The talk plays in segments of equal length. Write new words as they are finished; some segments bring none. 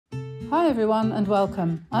Hi everyone and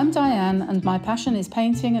welcome. I'm Diane and my passion is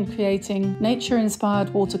painting and creating nature-inspired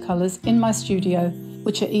watercolours in my studio,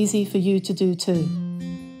 which are easy for you to do too.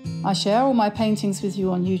 I share all my paintings with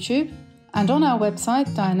you on YouTube, and on our website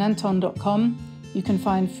dianeantone.com you can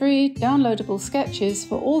find free downloadable sketches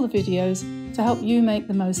for all the videos to help you make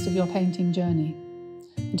the most of your painting journey.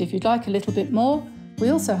 And if you'd like a little bit more, we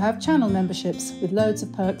also have channel memberships with loads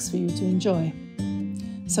of perks for you to enjoy.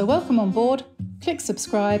 So welcome on board, click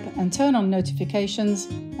subscribe and turn on notifications,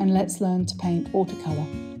 and let's learn to paint watercolour.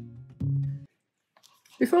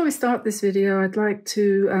 Before we start this video, I'd like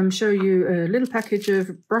to show you a little package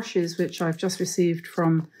of brushes which I've just received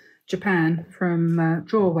from Japan, from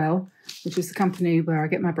Drawell, which is the company where I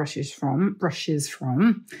get my brushes from.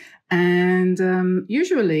 And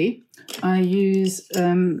usually I use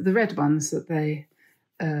the red ones that they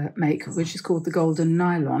make, which is called the golden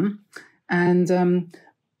nylon. And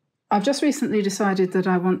I've just recently decided that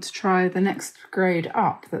I want to try the next grade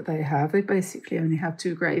up that they have. They basically only have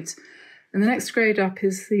two grades. And the next grade up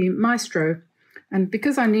is the Maestro. And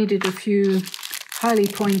because I needed a few highly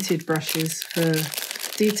pointed brushes for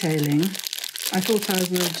detailing, I thought I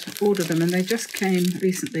would order them. And they just came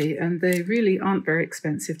recently, and they really aren't very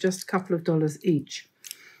expensive, just a couple of dollars each.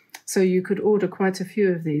 So you could order quite a few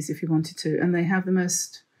of these if you wanted to. And they have the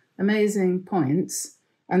most amazing points.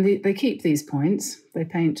 And they keep these points. They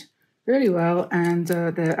paint really well, and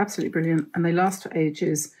they're absolutely brilliant, and they last for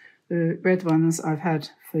ages. The red ones I've had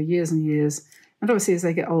for years and years, and obviously as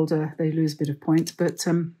they get older they lose a bit of point, but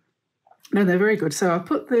no, they're very good. So I'll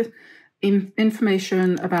put the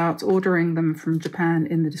information about ordering them from Japan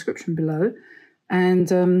in the description below.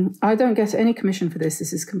 And I don't get any commission for this.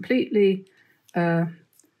 This is completely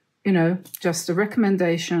just a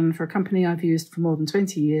recommendation for a company I've used for more than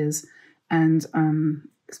 20 years, and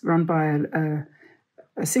it's run by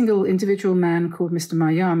a single individual man called Mr.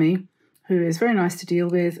 Miami, who is very nice to deal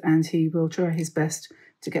with, and he will try his best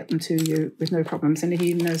to get them to you with no problems. And he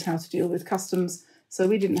even knows how to deal with customs, so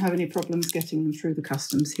we didn't have any problems getting them through the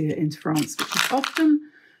customs here into France, which is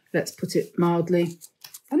often, let's put it mildly,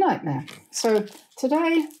 a nightmare. So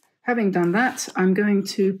today, having done that, I'm going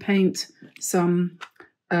to paint some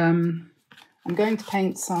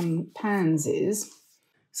pansies.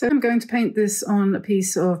 So I'm going to paint this on a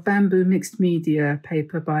piece of bamboo mixed media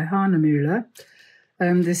paper by Hahnemühle.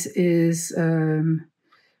 This is a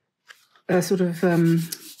sort of,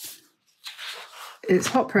 it's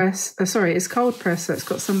hot press, it's cold press, so it's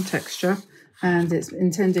got some texture, and it's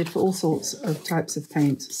intended for all sorts of types of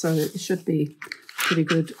paint. So it should be pretty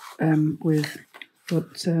good with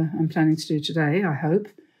what I'm planning to do today, I hope.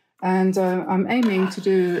 And I'm aiming to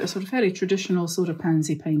do a sort of fairly traditional sort of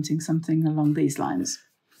pansy painting, something along these lines.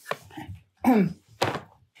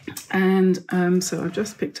 And so I've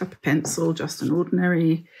just picked up a pencil, just an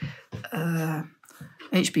ordinary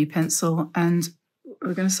HB pencil, and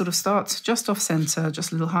we're going to sort of start just off centre,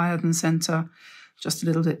 just a little higher than centre, just a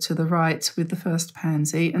little bit to the right with the first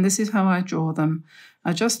pansy. And this is how I draw them.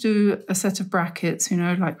 I just do a set of brackets,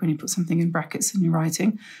 like when you put something in brackets in your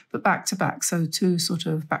writing, but back to back, so two sort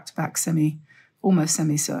of back-to-back almost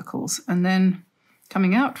semicircles. And then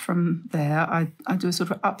coming out from there, I do a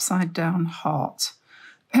sort of upside-down heart.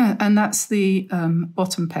 And that's the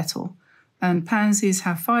bottom petal. And pansies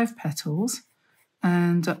have 5 petals,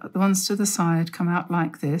 and the ones to the side come out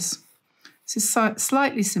like this. This is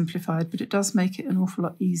slightly simplified, but it does make it an awful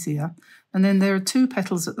lot easier. And then there are 2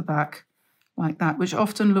 petals at the back, like that, which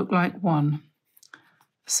often look like one.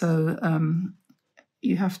 So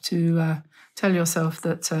you have to tell yourself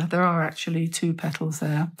that there are actually 2 petals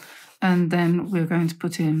there. And then we're going to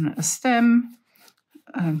put in a stem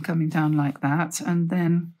coming down like that. And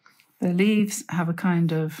then the leaves have a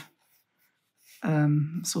kind of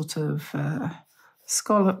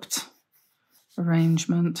scalloped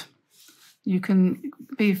arrangement. You can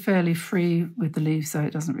be fairly free with the leaves, though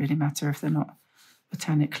it doesn't really matter if they're not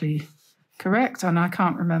botanically correct. And I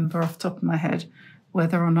can't remember off the top of my head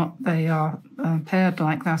whether or not they are paired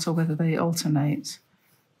like that or whether they alternate.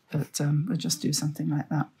 But we'll just do something like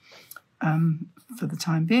that for the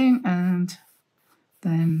time being, and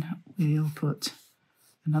then we'll put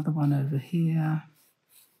another one over here,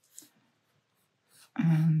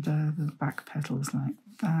 and the back petals like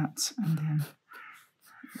that, and then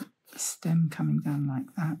the stem coming down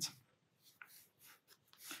like that.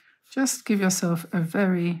 Just give yourself a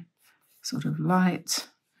very sort of light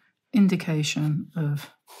indication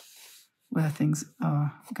of where things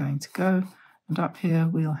are going to go. And up here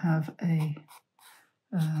we'll have a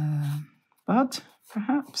bud,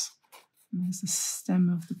 perhaps. And there's the stem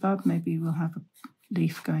of the bud. Maybe we'll have a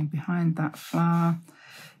leaf going behind that flower.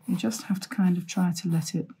 You just have to kind of try to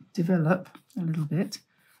let it develop a little bit.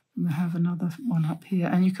 We'll have another one up here,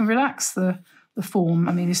 and you can relax the form.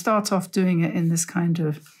 I mean, you start off doing it in this kind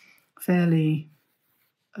of fairly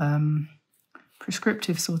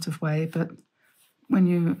prescriptive sort of way, but when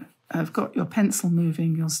you have got your pencil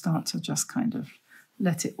moving, you'll start to just kind of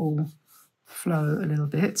let it all flow a little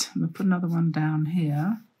bit. We'll put another one down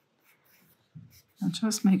here. And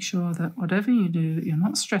just make sure that whatever you do, you're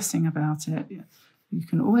not stressing about it. You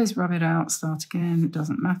can always rub it out, start again, it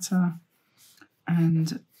doesn't matter.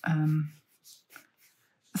 And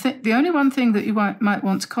the only one thing that you might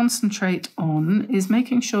want to concentrate on is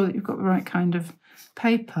making sure that you've got the right kind of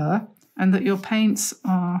paper and that your paints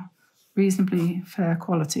are reasonably fair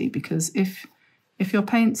quality, because if your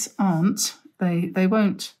paints aren't, they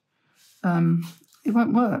won't, it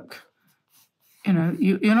won't work. You know,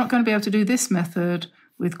 you're not going to be able to do this method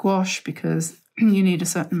with gouache because you need a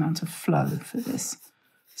certain amount of flow for this.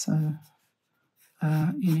 So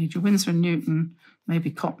you need your Winsor & Newton, maybe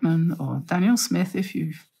Cotman or Daniel Smith if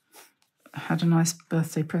you've had a nice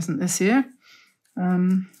birthday present this year.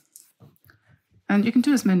 And you can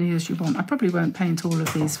do as many as you want. I probably won't paint all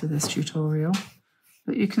of these for this tutorial,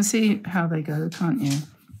 but you can see how they go, can't you?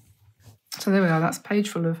 So there we are, that's a page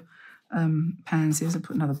full of pansies. I'll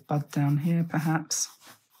put another bud down here perhaps.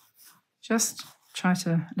 Just try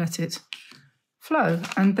to let it flow.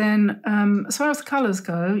 And then as far as the colours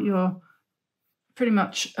go, you're pretty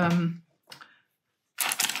much, let's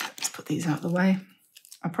put these out of the way.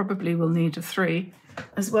 I probably will need a 3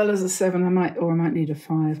 as well as a 7. I might need a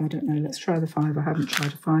 5. I don't know. Let's try the 5. I haven't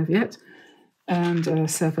tried a 5 yet. And a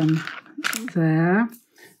 7 there.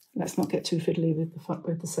 Let's not get too fiddly with the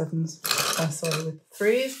 7s. Sorry, with the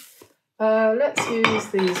 3s. Let's use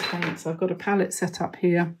these paints. I've got a palette set up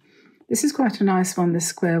here. This is quite a nice one, this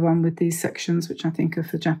square one with these sections, which I think are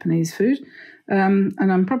for Japanese food. And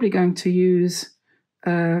I'm probably going to use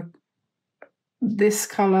this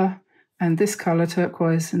colour and this colour,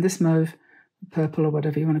 turquoise, and this mauve, purple or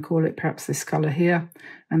whatever you want to call it, perhaps this colour here.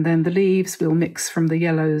 And then the leaves will mix from the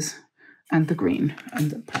yellows and the green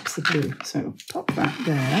and perhaps the blue. So pop that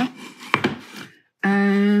there.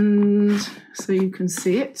 And so you can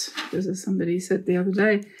see it, because as somebody said the other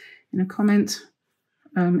day in a comment,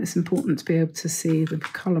 it's important to be able to see the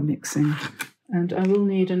colour mixing. And I will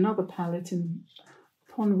need another palette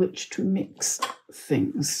upon which to mix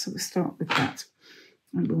things. So we'll start with that.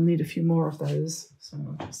 And we'll need a few more of those. So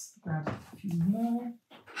I'll just grab a few more.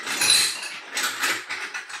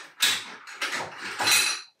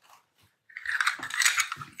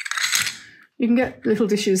 You can get little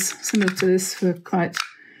dishes similar to this for quite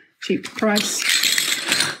cheap price.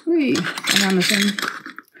 On Amazon.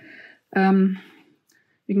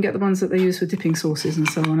 You can get the ones that they use for dipping sauces and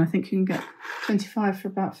so on. I think you can get 25 for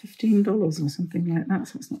about $15 or something like that,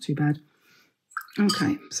 so it's not too bad.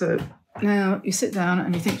 Okay, so now you sit down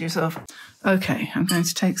and you think to yourself, okay, I'm going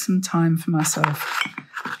to take some time for myself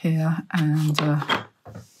here. And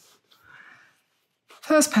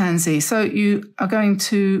first pansy. So you are going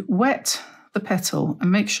to wet the petal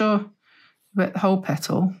and make sure you wet the whole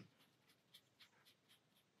petal.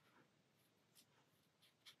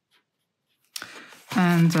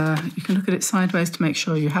 And you can look at it sideways to make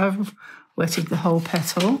sure you have wetted the whole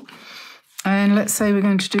petal. And let's say we're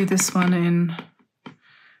going to do this one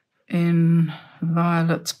in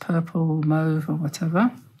violet, purple, mauve or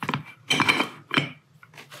whatever.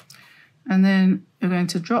 And then you're going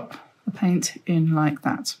to drop the paint in like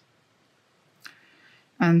that.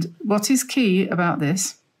 And what is key about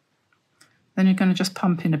this, then you're going to just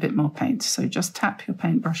pump in a bit more paint. So just tap your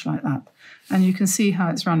paintbrush like that. And you can see how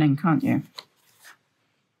it's running, can't you?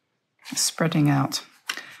 Spreading out.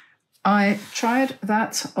 I tried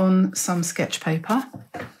that on some sketch paper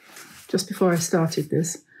just before I started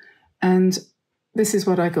this, and this is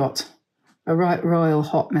what I got, a right royal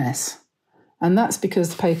hot mess. And that's because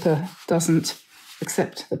the paper doesn't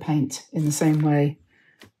accept the paint in the same way,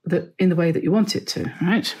 in the way that you want it to,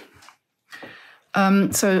 right?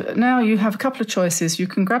 So now you have a couple of choices. You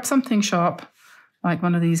can grab something sharp, like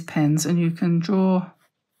one of these pens, and you can draw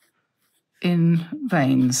in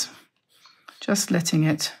veins, just letting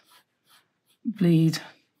it bleed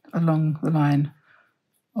along the line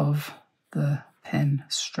of the pen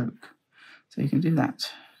stroke. So you can do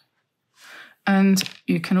that. And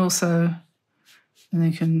you can also, and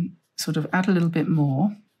you can sort of add a little bit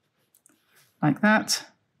more, like that,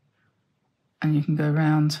 and you can go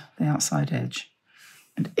around the outside edge.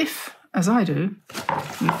 And if, as I do,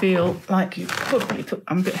 you feel like you probably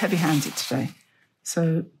I'm a bit heavy-handed today,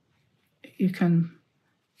 so you can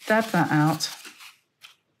dab that out.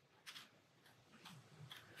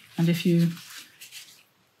 And if you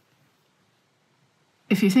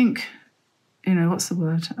if you think, you know, what's the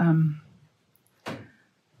word?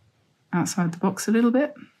 Outside the box a little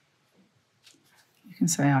bit, you can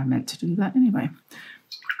say I meant to do that anyway.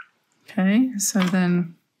 Okay, so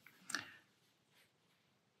then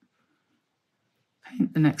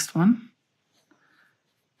paint the next one.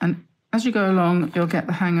 And as you go along, you'll get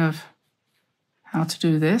the hang of how to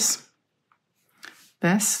do this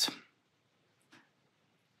best.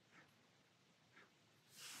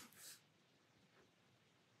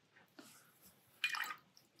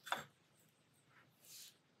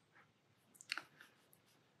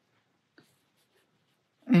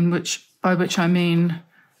 By which I mean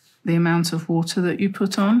the amount of water that you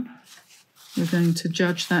put on. You're going to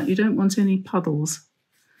judge that. You don't want any puddles,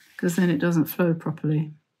 because then it doesn't flow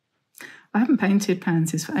properly. I haven't painted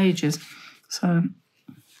pansies for ages, so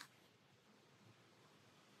you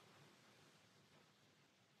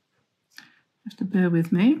have to bear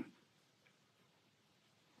with me.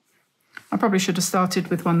 I probably should have started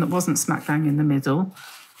with one that wasn't smack bang in the middle,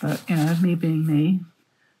 but, you know, me being me,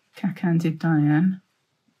 cack-handed Diane.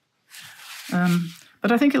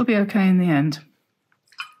 But I think it'll be okay in the end.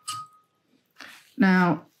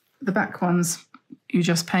 Now, the back ones you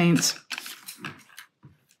just paint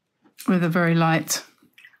with a very light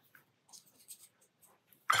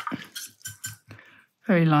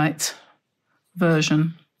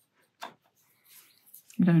version.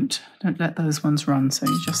 You don't let those ones run, so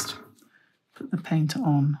you just put the paint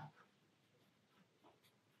on.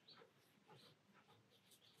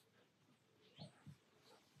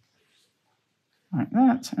 Like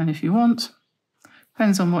that, and if you want,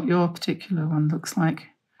 depends on what your particular one looks like.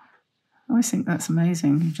 I always think that's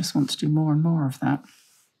amazing. You just want to do more and more of that.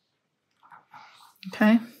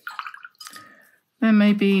 Okay. Then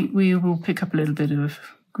maybe we will pick up a little bit of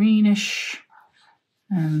greenish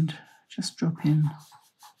and just drop in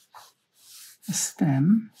a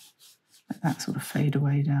stem. Let that sort of fade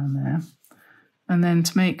away down there. And then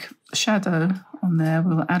to make a shadow on there,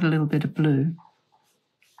 we'll add a little bit of blue.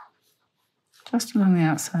 Just along the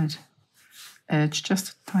outside edge,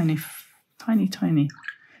 just a tiny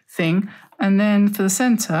thing. And then for the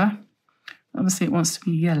centre, obviously it wants to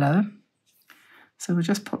be yellow. So we'll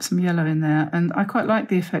just pop some yellow in there. And I quite like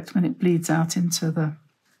the effect when it bleeds out into the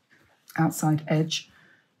outside edge.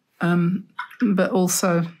 But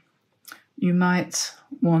also you might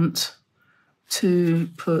want to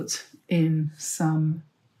put in some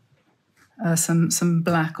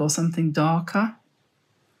black or something darker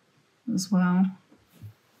as well,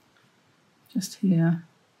 just here.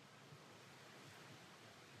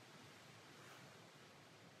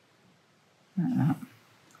 Like that.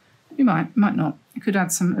 You might not. You could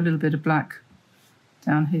add a little bit of black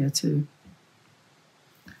down here too.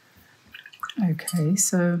 Okay,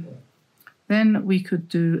 so then we could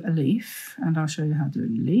do a leaf, and I'll show you how to do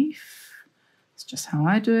a leaf. It's just how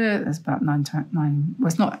I do it. There's about nine. Well,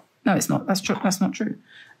 it's not. No, it's not. That's true. That's not true.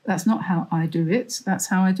 That's not how I do it. That's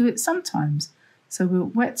how I do it sometimes. So we'll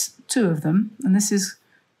wet 2 of them, and this is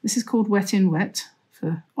called wet in wet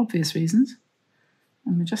for obvious reasons.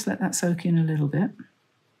 And we'll just let that soak in a little bit.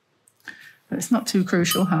 But it's not too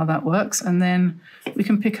crucial how that works. And then we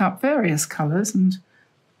can pick up various colours, and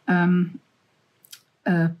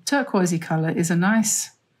a turquoisey colour is a nice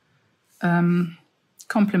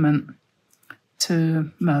complement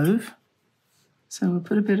to mauve. So we'll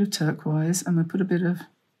put a bit of turquoise, and we'll put a bit of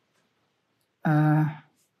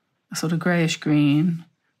a sort of greyish green,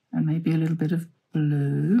 and maybe a little bit of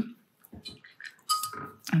blue,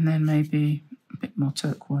 and then maybe a bit more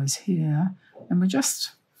turquoise here, and we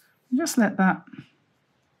just let that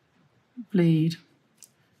bleed.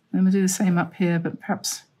 Then we'll do the same up here, but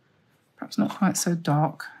perhaps not quite so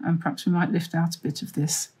dark, and perhaps we might lift out a bit of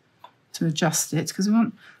this to adjust it, because we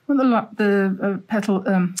want the petal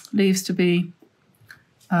leaves to be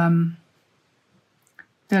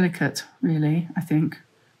delicate, really. I think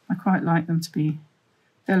I quite like them to be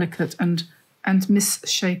delicate and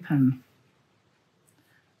misshapen.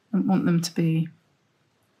 I don't want them to be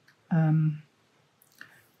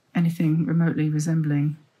anything remotely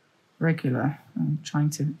resembling regular. I'm trying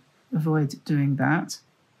to avoid doing that.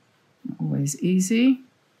 Not always easy.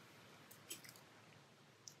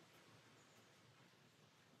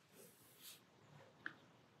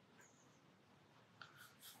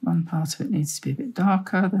 One part of it needs to be a bit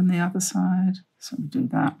darker than the other side, so we do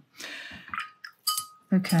that.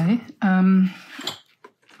 Okay,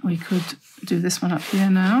 we could do this one up here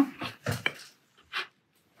now.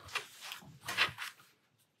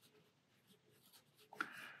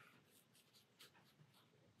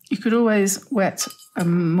 You could always wet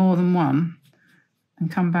more than one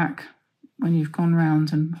and come back when you've gone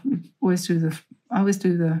round, and we always do I always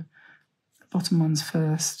do the bottom ones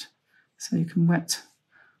first. So you can wet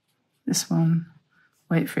this one,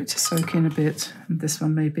 wait for it to soak in a bit, and this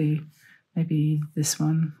one maybe this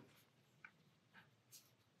one.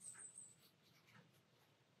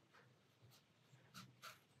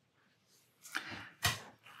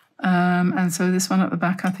 And so this one at the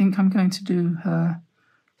back, I think I'm going to do her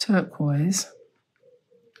turquoise.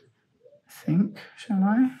 I think, shall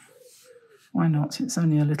I? Why not? It's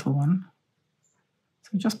only a little one.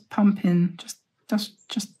 So just pump in,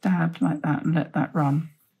 just dab like that and let that run.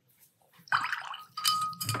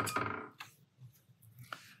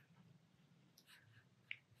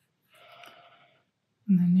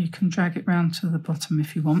 And then you can drag it round to the bottom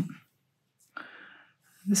if you want.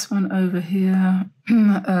 This one over here,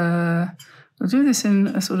 I'll do this in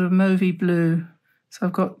a sort of mauvey blue. So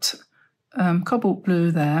I've got cobalt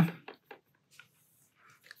blue there.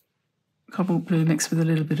 Cobalt blue mixed with a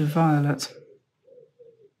little bit of violet.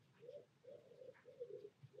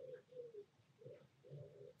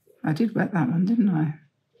 I did wet that one, didn't I?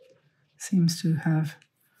 Seems to have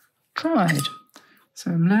dried.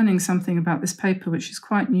 So I'm learning something about this paper which is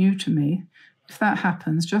quite new to me. If that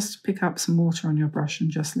happens, just pick up some water on your brush and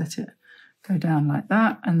just let it go down like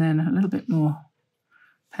that, and then a little bit more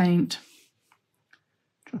paint.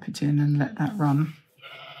 Drop it in and let that run.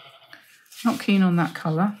 Not keen on that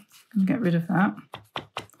colour. I'm going to get rid of that.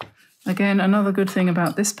 Again, another good thing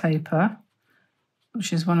about this paper,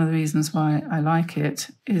 which is one of the reasons why I like it,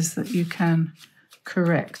 is that you can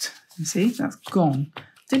correct. You see, that's gone.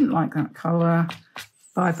 Didn't like that colour.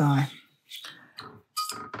 Bye-bye.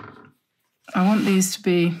 I want these to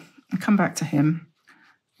be, I'll come back to him.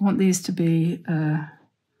 I want these to be,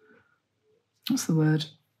 what's the word?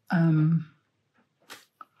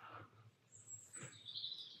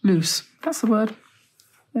 Loose. That's the word.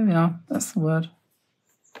 There we are. That's the word.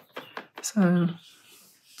 So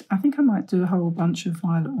I think I might do a whole bunch of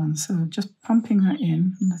violet ones. So just pumping that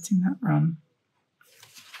in and letting that run.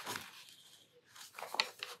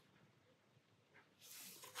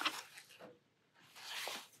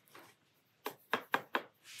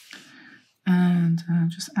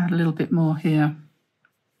 And just add a little bit more here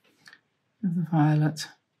of the violet.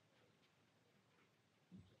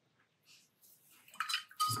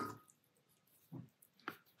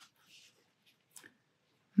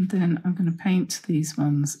 And then I'm going to paint these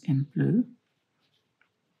ones in blue.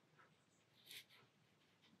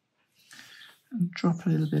 And drop a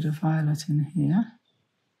little bit of violet in here.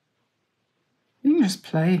 You can just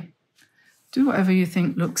play. Do whatever you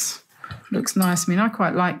think looks nice. I mean, I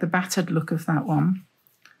quite like the battered look of that one.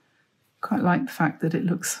 Quite like the fact that it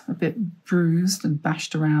looks a bit bruised and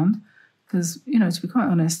bashed around. Because, you know, to be quite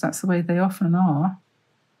honest, that's the way they often are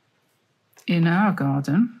in our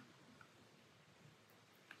garden.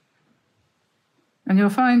 And you'll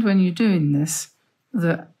find when you're doing this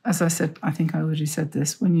that, as I said, I think I already said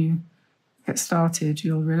this, when you get started,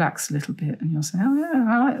 you'll relax a little bit and you'll say, oh yeah,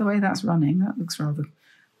 I like the way that's running. That looks rather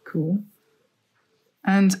cool.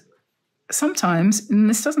 And sometimes, and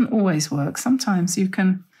this doesn't always work, sometimes you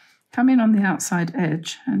can come in on the outside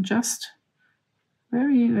edge and just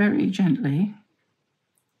very, very gently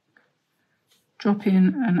drop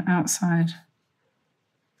in an outside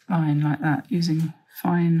line like that using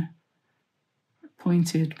fine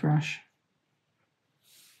pointed brush.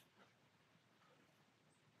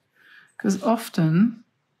 Because often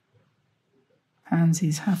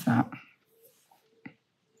pansies have that.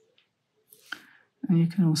 And you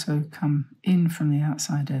can also come in from the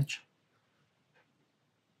outside edge.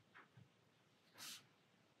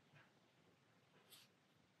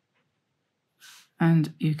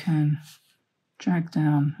 And you can drag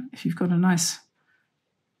down, if you've got a nice,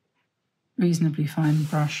 reasonably fine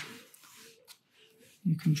brush,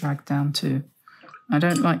 you can drag down too. I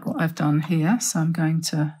don't like what I've done here, so I'm going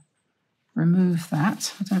to remove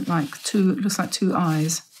that. I don't like it looks like two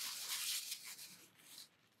eyes.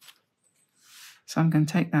 So I'm going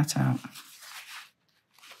to take that out.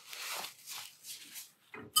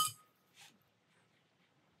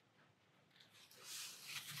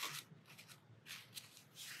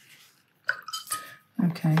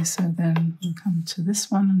 Okay, so then we'll come to this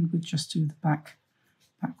one and we'll just do the back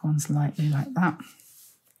ones lightly like that.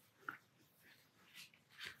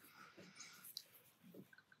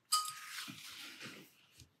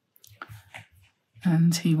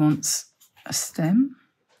 And he wants a stem.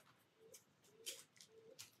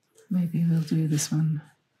 Maybe we'll do this one,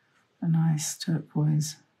 a nice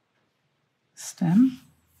turquoise stem.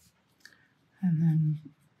 And then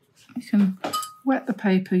you can wet the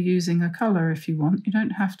paper using a colour if you want. You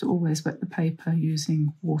don't have to always wet the paper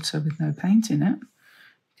using water with no paint in it.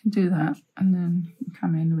 You You can do that, and then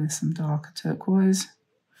come in with some darker turquoise.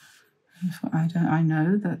 I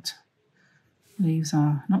know that leaves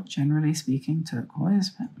are not generally speaking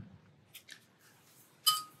turquoise,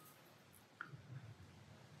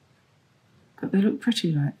 but they look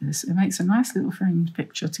pretty like this. It makes a nice little framed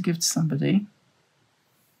picture to give to somebody.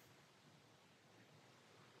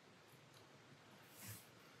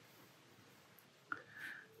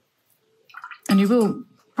 And you will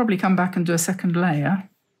probably come back and do a second layer.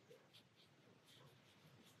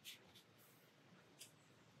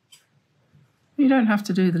 You don't have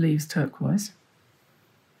to do the leaves turquoise.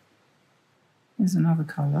 Here's another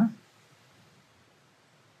colour.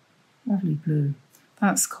 Lovely blue.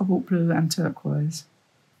 That's cobalt blue and turquoise.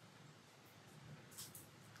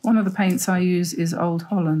 One of the paints I use is Old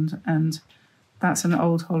Holland, and that's an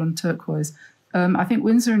Old Holland turquoise. I think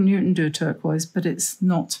Winsor & Newton do a turquoise, but it's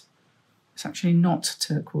actually not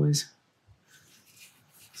turquoise.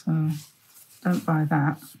 So don't buy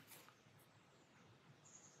that.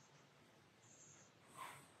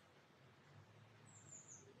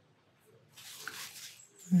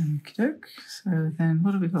 Okey-doke. So then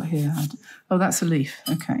what have we got here? Oh, that's a leaf.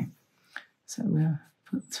 Okay. So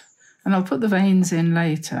I'll put the veins in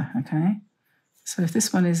later, okay? So if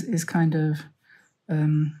this one is kind of,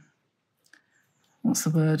 what's the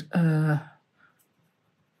word?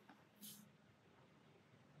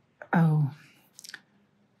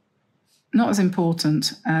 Not as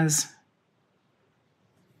important as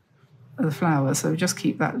the flower, so just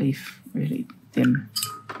keep that leaf really dim.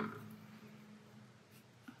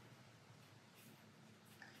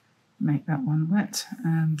 Make that one wet,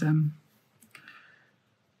 and then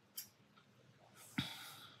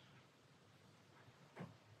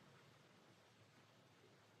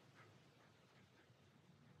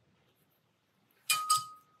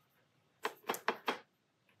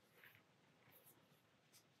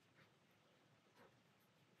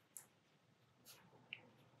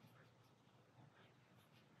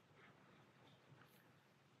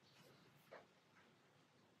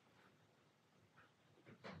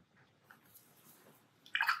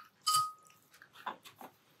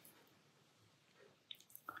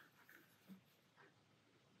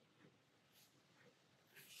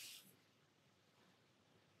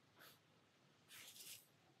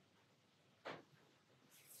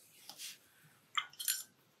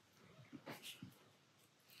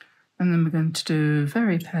we're going to do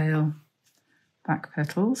very pale back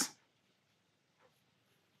petals,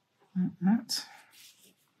 like that.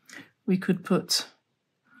 We could put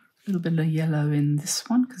a little bit of yellow in this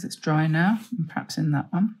one because it's dry now, and perhaps in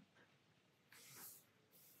that one.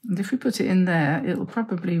 And if we put it in there, it'll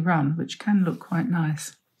probably run, which can look quite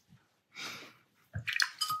nice.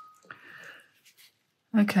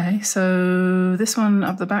 Okay, so this one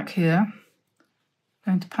up the back here,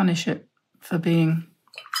 I'm going to punish it for being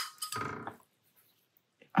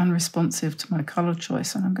unresponsive to my colour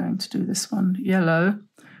choice, and I'm going to do this one yellow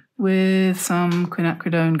with some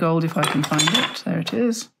quinacridone gold if I can find it. There it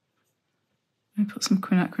is. Let me put some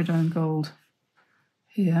quinacridone gold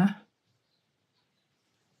here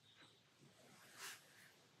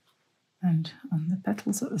and on the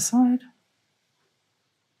petals at the side.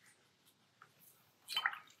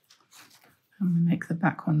 And we make the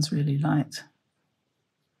back ones really light,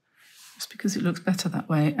 just because it looks better that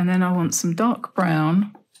way. And then I want some dark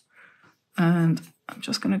brown, and I'm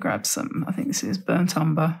just going to grab some, I think this is burnt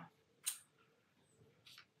umber.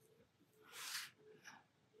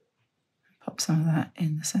 Pop some of that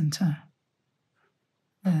in the centre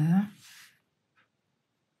there.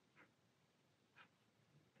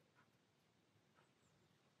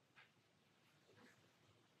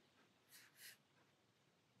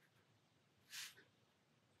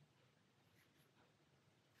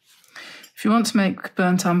 If you want to make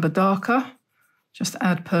burnt umber darker, just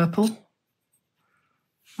add purple.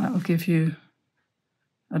 That will give you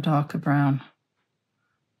a darker brown,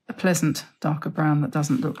 a pleasant darker brown that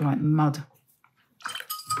doesn't look like mud.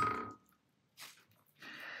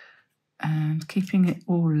 And keeping it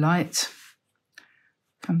all light,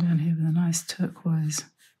 come down here with a nice turquoise.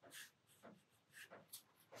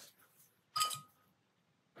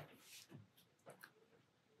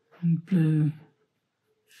 And blue.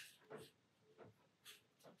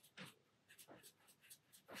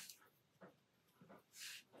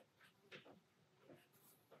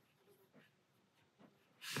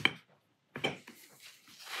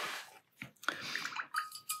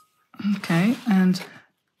 Okay, and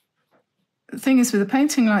the thing is, with a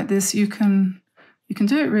painting like this, you can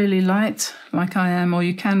do it really light, like I am, or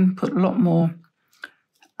you can put a lot more,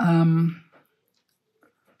 what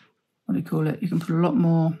do you call it? You can put a lot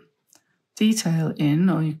more detail in,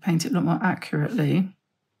 or you paint it a lot more accurately.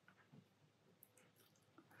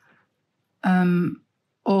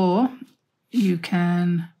 Or you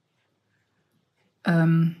can,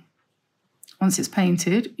 once it's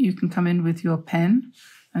painted, you can come in with your pen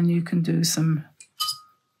and you can do some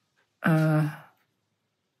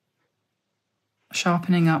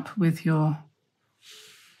sharpening up with your...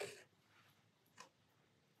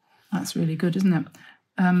 That's really good, isn't it?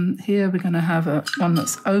 Here we're going to have one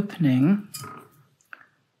that's opening.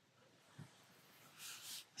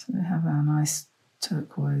 So we have our nice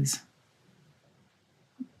turquoise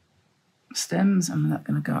stems, and that's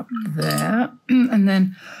going to go up there. And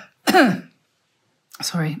then,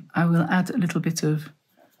 sorry, I will add a little bit of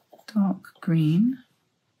dark green.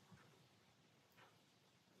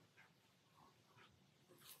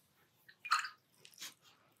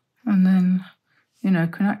 And then, you know,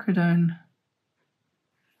 quinacridone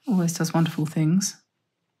always does wonderful things.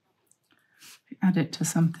 If you add it to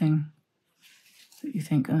something that you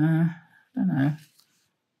think, I don't know,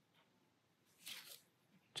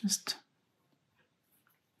 just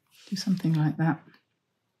do something like that.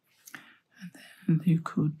 And then you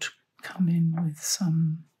could come in with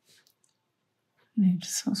some, you know,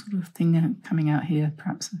 just some sort of thing coming out here,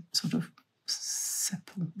 perhaps a sort of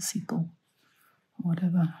sepal, or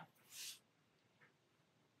whatever.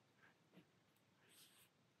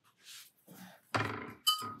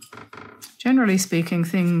 Generally speaking,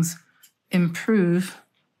 things improve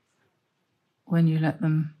when you let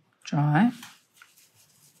them dry.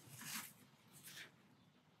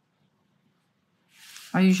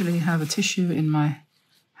 I usually have a tissue in my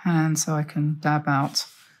hand so I can dab out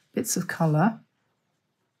bits of colour,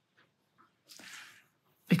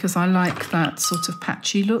 because I like that sort of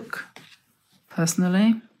patchy look,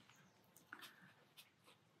 personally.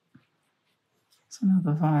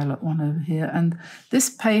 Another violet one over here, and this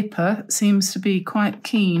paper seems to be quite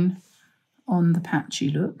keen on the patchy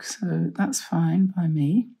look, so that's fine by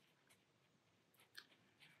me.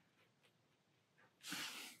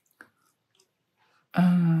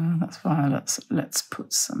 That's violet. So let's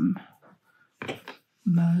put some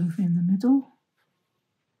mauve in the middle.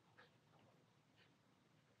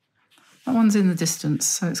 That one's in the distance,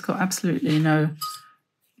 so it's got absolutely no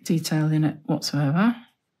detail in it whatsoever.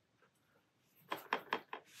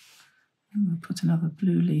 And we'll put another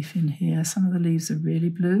blue leaf in here. Some of the leaves are really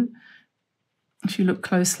blue. If you look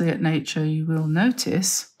closely at nature, you will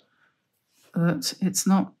notice that it's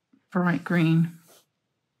not bright green.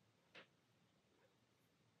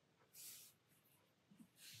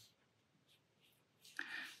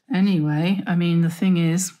 Anyway, I mean, the thing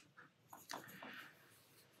is,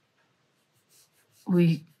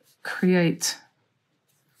 we create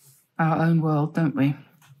our own world, don't we?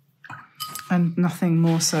 And nothing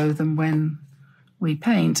more so than when we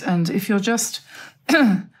paint. And if you're just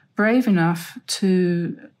brave enough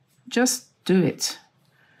to just do it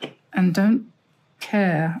and don't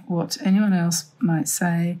care what anyone else might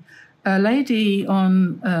say. A lady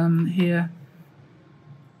on here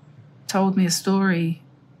told me a story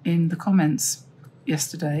in the comments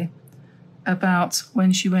yesterday about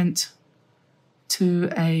when she went to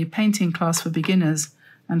a painting class for beginners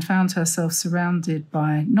and found herself surrounded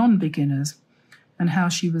by non-beginners, and how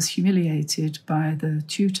she was humiliated by the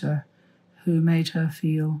tutor who made her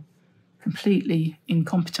feel completely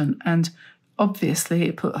incompetent. And obviously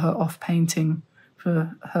it put her off painting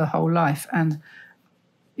for her whole life. And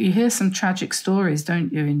you hear some tragic stories,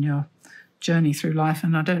 don't you, in your journey through life?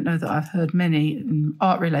 And I don't know that I've heard many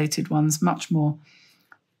art-related ones much more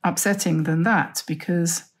upsetting than that,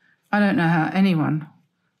 because I don't know how anyone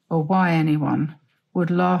or why anyone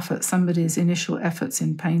would laugh at somebody's initial efforts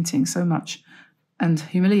in painting so much and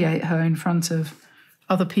humiliate her in front of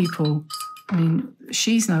other people. I mean,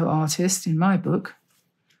 she's no artist in my book.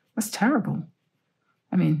 That's terrible.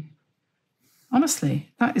 I mean,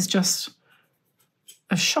 honestly, that is just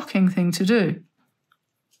a shocking thing to do.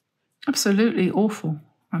 Absolutely awful.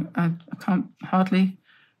 I can't hardly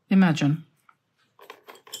imagine.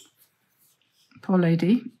 Poor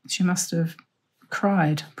lady, she must have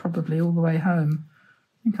cried probably all the way home.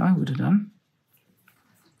 I think I would have done.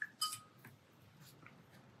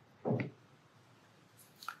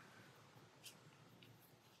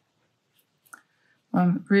 Well,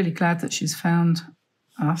 I'm really glad that she's found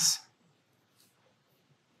us.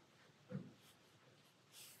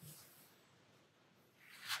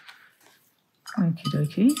 Okie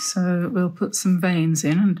dokie. So we'll put some veins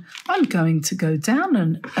in, and I'm going to go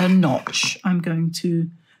down a notch. I'm going to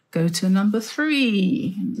go to number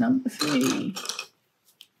 3. Number 3.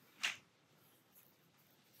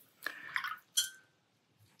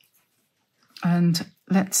 And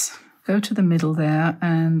let's go to the middle there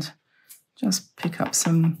and just pick up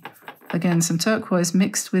some, again, some turquoise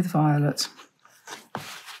mixed with violet.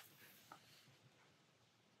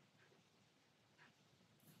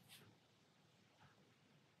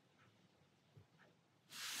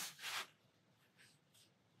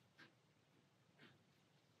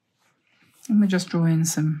 And we just draw in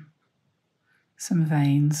some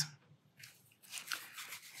veins.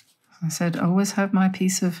 As I said, I always have my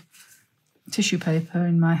piece of tissue paper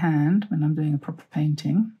in my hand when I'm doing a proper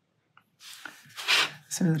painting,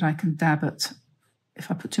 so that I can dab it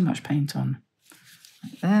if I put too much paint on.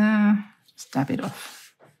 Right there, just dab it off.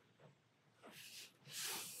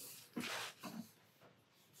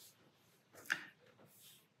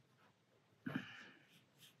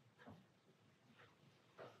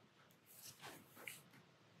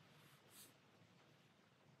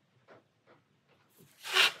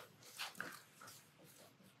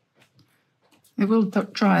 It will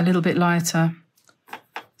dry a little bit lighter,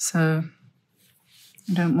 so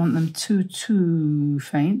we don't want them too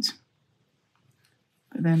faint,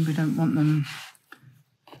 but then we don't want them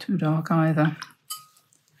too dark either.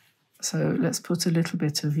 So let's put a little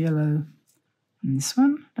bit of yellow in this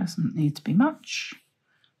one. Doesn't need to be much.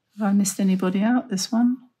 Have I missed anybody out? This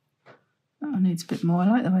one? That one needs a bit more. I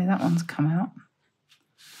like the way that one's come out.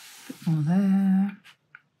 A bit more there.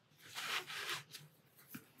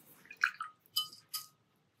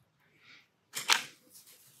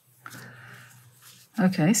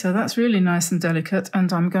 Okay, so that's really nice and delicate,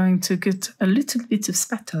 and I'm going to get a little bit of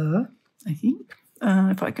spatter, I think,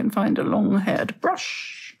 if I can find a long-haired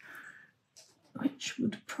brush, which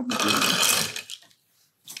would probably...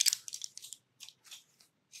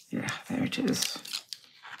 Yeah, there it is.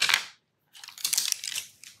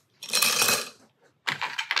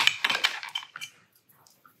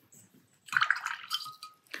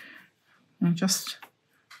 And just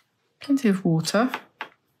plenty of water.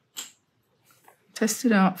 Test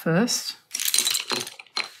it out first.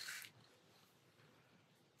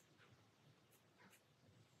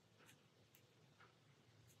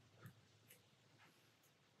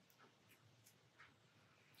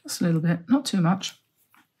 Just a little bit, not too much.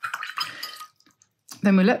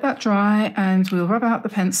 Then we let that dry and we'll rub out the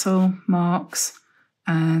pencil marks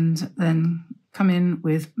and then come in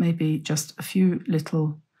with maybe just a few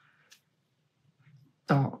little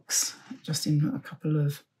darks, just in a couple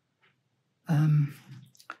of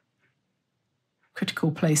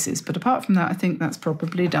critical places. But apart from that, I think that's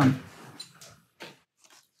probably done.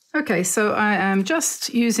 Okay, so I am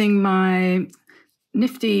just using my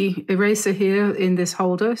nifty eraser here in this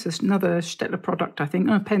holder. So it's another Stettler product, I think,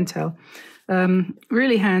 Pentel.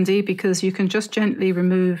 Really handy because you can just gently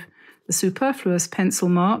remove the superfluous pencil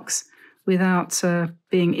marks without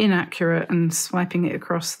being inaccurate and swiping it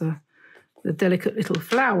across the delicate little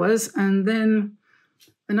flowers. And then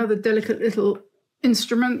another delicate little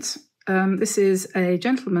instrument. This is a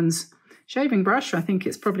gentleman's shaving brush. I think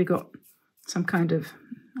it's probably got some kind of,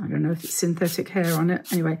 I don't know if it's synthetic hair on it.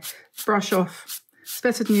 Anyway, brush off. It's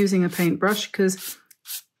better than using a paintbrush because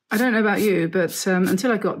I don't know about you, but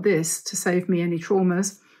until I got this to save me any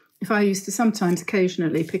traumas, if I used to sometimes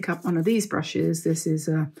occasionally pick up one of these brushes, this is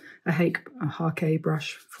a Harkay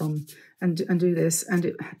brush from, and do this, and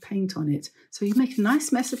it had paint on it. So you make a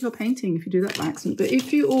nice mess of your painting if you do that by accident. But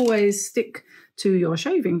if you always stick to your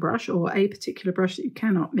shaving brush or a particular brush that you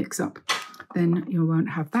cannot mix up, then you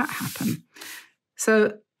won't have that happen.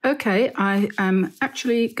 So, okay, I am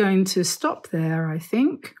actually going to stop there, I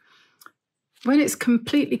think. When it's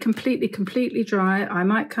completely dry, I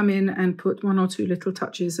might come in and put one or two little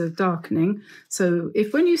touches of darkening. So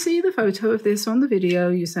if when you see the photo of this on the video,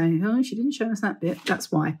 you're saying, oh, she didn't show us that bit,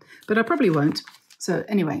 that's why. But I probably won't. So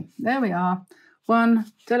anyway, there we are. One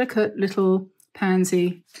delicate little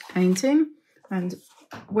pansy painting. And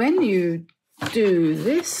when you do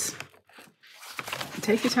this,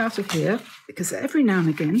 take it out of here, because every now and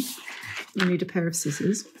again, you need a pair of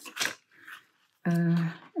scissors.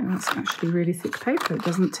 That's actually really thick paper. It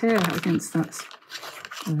doesn't tear against that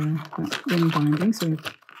ring binding. So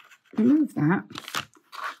remove that.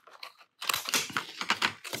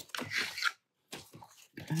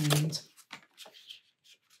 And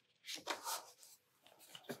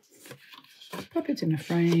pop it in a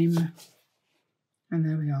frame. And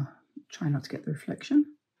there we are. Try not to get the reflection.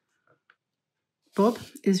 Bob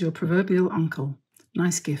is your proverbial uncle.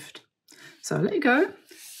 Nice gift. So I'll let you go.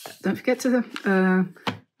 Don't forget to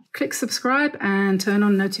click subscribe and turn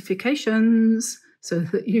on notifications so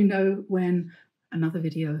that you know when another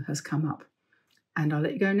video has come up. And I'll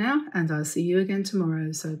let you go now, and I'll see you again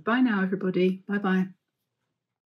tomorrow. So bye now, everybody. Bye-bye.